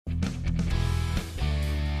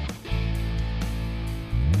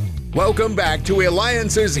Welcome back to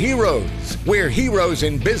Alliance's Heroes, where heroes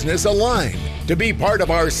in business align. To be part of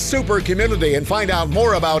our super community and find out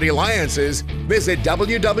more about Alliances, visit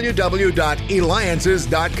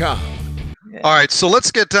www.alliances.com. All right, so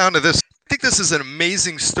let's get down to this. I think this is an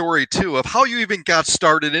amazing story, too, of how you even got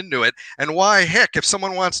started into it and why, heck, if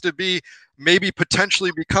someone wants to be maybe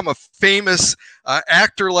potentially become a famous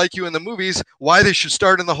actor like you in the movies, why they should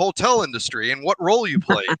start in the hotel industry and what role you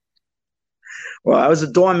played. Well, I was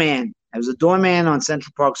a doorman. I was a doorman on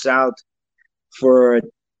Central Park South for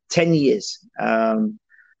 10 years.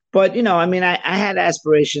 But, you know, I mean, I had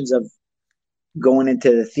aspirations of going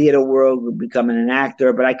into the theater world, becoming an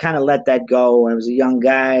actor, but I kind of let that go. I was a young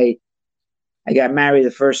guy. I got married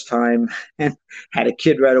the first time and had a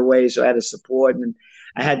kid right away, so I had to support. And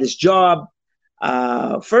I had this job.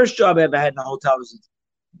 First job I ever had in a hotel was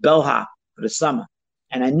bellhop for the summer.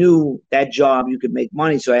 And I knew that job you could make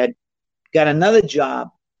money, so I had got another job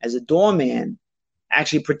as a doorman,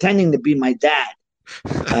 actually pretending to be my dad.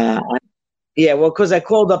 Yeah, well, because I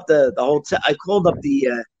called up the hotel. I called up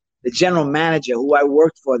the general manager who I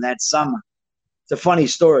worked for that summer. It's a funny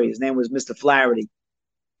story. His name was Mr. Flaherty.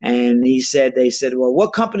 And they said, well,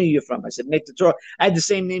 what company are you from? I said, Nick Tortora. I had the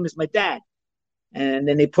same name as my dad. And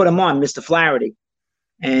then they put him on, Mr. Flaherty.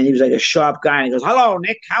 And he was like a sharp guy. And he goes, hello,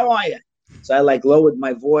 Nick, how are you? So I like lowered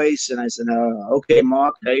my voice and I said, okay,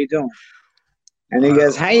 Mark, how you doing? And he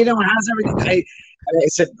goes, how you doing? How's everything? I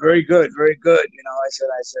said, very good, very good. You know, I said,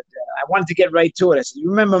 I wanted to get right to it. I said, you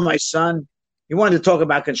remember my son? He wanted to talk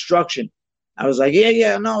about construction. I was like,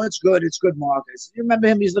 yeah, no, it's good, Mark. I said, you remember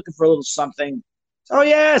him? He's looking for a little something. So, oh,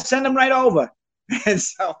 yeah, send him right over. And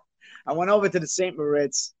so I went over to the St.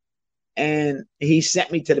 Moritz, and he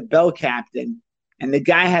sent me to the bell captain. And the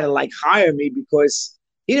guy had to, like, hire me because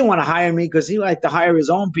he didn't want to hire me because he liked to hire his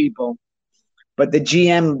own people. But the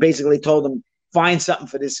GM basically told him, find something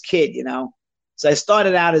for this kid, you know. So I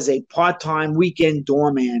started out as a part-time weekend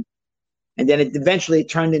doorman, and then it eventually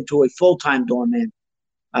turned into a full-time doorman.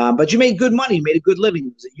 But you made good money, you made a good living.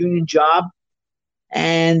 It was a union job.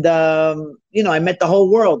 And, you know, I met the whole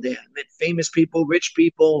world there. I met famous people, rich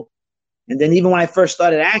people. And then even when I first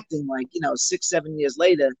started acting, like, you know, 6-7 years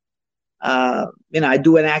later, you know, I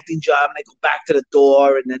do an acting job and I go back to the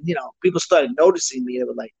door. And then, you know, people started noticing me. They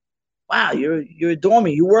were like, wow, you're a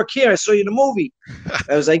doorman. You work here. I saw you in the movie.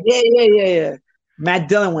 I was like, yeah. Matt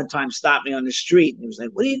Dillon one time stopped me on the street. And he was like,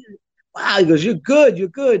 what are you doing? Wow. He goes, you're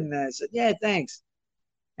good. And I said, yeah, thanks.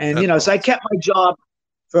 And, you know, so I kept my job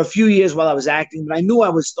for a few years while I was acting, but I knew I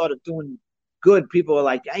was started doing good. People were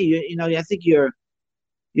like, hey, you know, I think you're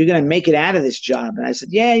going to make it out of this job. And I said,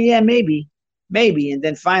 yeah, maybe. And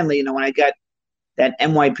then finally, you know, when I got that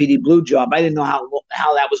NYPD Blue job, I didn't know how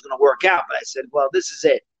that was going to work out. But I said, well, this is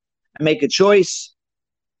it. I make a choice.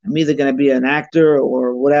 I'm either going to be an actor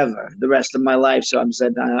or whatever the rest of my life. So I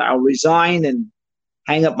said, I'll resign and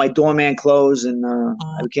hang up my doorman clothes. And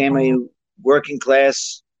I became a working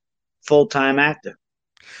class full-time actor.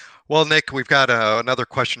 Well, Nick, we've got another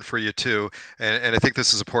question for you, too, and I think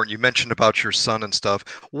this is important. You mentioned about your son and stuff.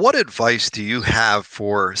 What advice do you have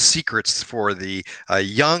for secrets for the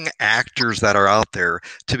young actors that are out there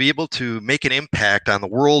to be able to make an impact on the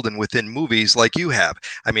world and within movies like you have?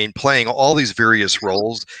 I mean, playing all these various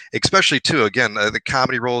roles, especially, too, again, the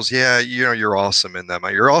comedy roles, yeah, you know, you're awesome in them.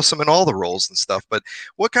 You're awesome in all the roles and stuff, but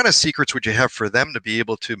what kind of secrets would you have for them to be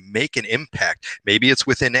able to make an impact? Maybe it's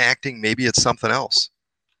within acting, maybe it's something else.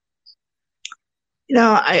 You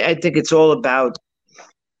know, I think it's all about,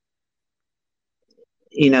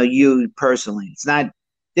 you know, you personally. It's not,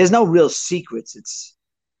 there's no real secrets.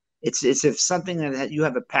 It's if something that you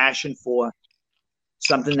have a passion for,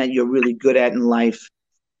 something that you're really good at in life.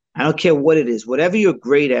 I don't care what it is, whatever you're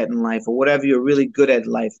great at in life or whatever you're really good at in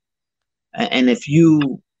life. And if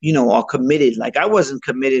you know, are committed, like I wasn't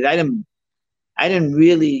committed. I didn't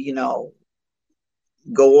really, you know,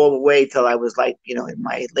 go all the way till I was like, you know, in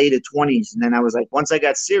my later 20s. And then I was like, once I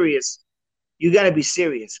got serious, you got to be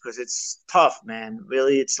serious because it's tough, man.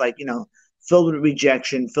 Really, it's like, you know, filled with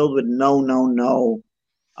rejection, filled with no.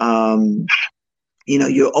 You know,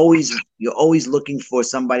 you're always looking for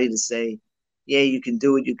somebody to say, yeah, you can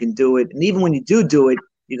do it. And even when you do it,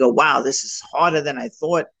 you go, wow, this is harder than I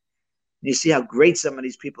thought. And you see how great some of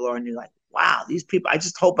these people are, and you're like, wow, these people, I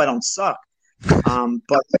just hope I don't suck.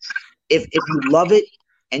 But if you love it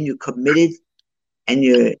and you're committed and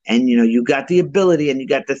you know, you got the ability and you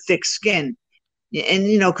got the thick skin, and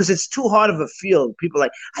you know, because it's too hard of a field. People are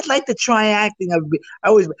like, I'd like to try acting. I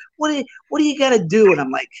always, what do you got to do? And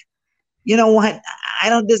I'm like, you know what?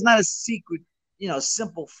 There's not a secret, you know,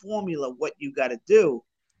 simple formula what you got to do,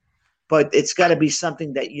 but it's got to be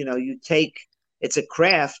something that, you know, you take. It's a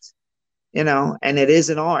craft, and it is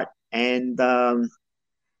an art. And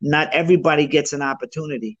not everybody gets an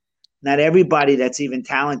opportunity. Not everybody that's even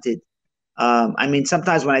talented. I mean,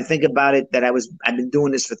 sometimes when I think about it, that I've been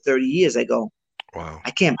doing this for 30 years, I go, Wow.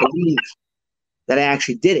 I can't believe that I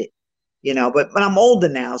actually did it, but I'm older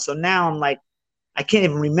now. So now I'm like, I can't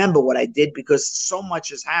even remember what I did because so much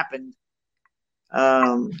has happened,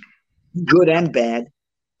 good and bad,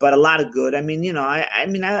 but a lot of good. I mean,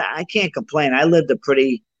 I can't complain. I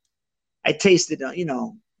tasted,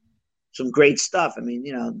 some great stuff. I mean,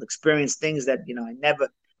 experienced things that, that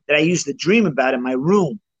I used to dream about in my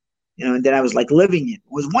room, and then I was like living it. It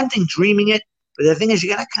was one thing dreaming it, but the thing is, you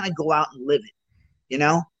got to kind of go out and live it,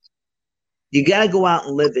 You got to go out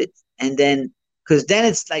and live it. And then, because then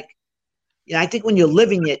it's like, I think when you're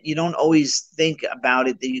living it, you don't always think about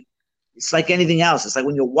it. It's like anything else. It's like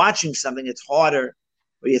when you're watching something, it's harder,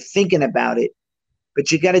 or you're thinking about it,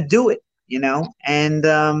 but you got to do it, And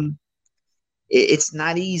it's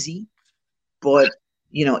not easy, but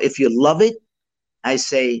if you love it, I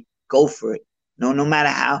say go for it. No matter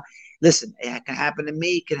how. Listen, it can happen to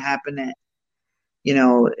me. It can happen to,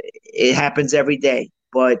 it happens every day.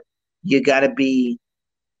 But you got to be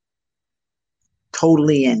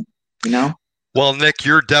totally in. Well, Nick,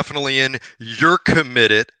 you're definitely in. You're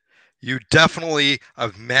committed. You definitely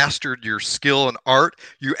have mastered your skill in art.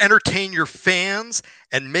 You entertain your fans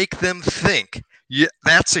and make them think.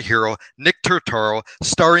 That's a hero. Nick Turturro,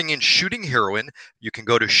 starring in Shooting Heroin. You can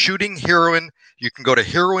go to Shooting Heroin. You can go to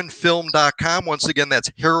heroinfilm.com. Once again, that's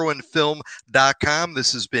heroinfilm.com.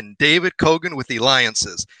 This has been David Kogan with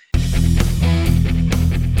Eliances.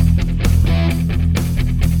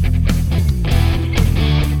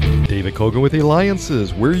 David Kogan with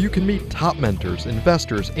Eliances, where you can meet top mentors,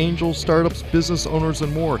 investors, angels, startups, business owners,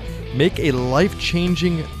 and more. Make a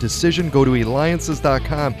life-changing decision. Go to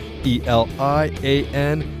Eliances.com,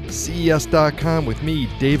 ELIANCES.com with me,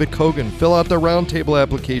 David Kogan. Fill out the roundtable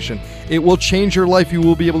application. It will change your life. You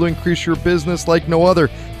will be able to increase your business like no other.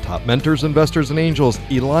 Top mentors, investors, and angels,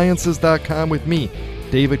 Eliances.com with me,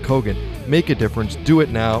 David Kogan. Make a difference. Do it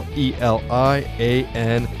now.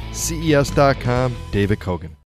 ELIANCES.com, David Kogan.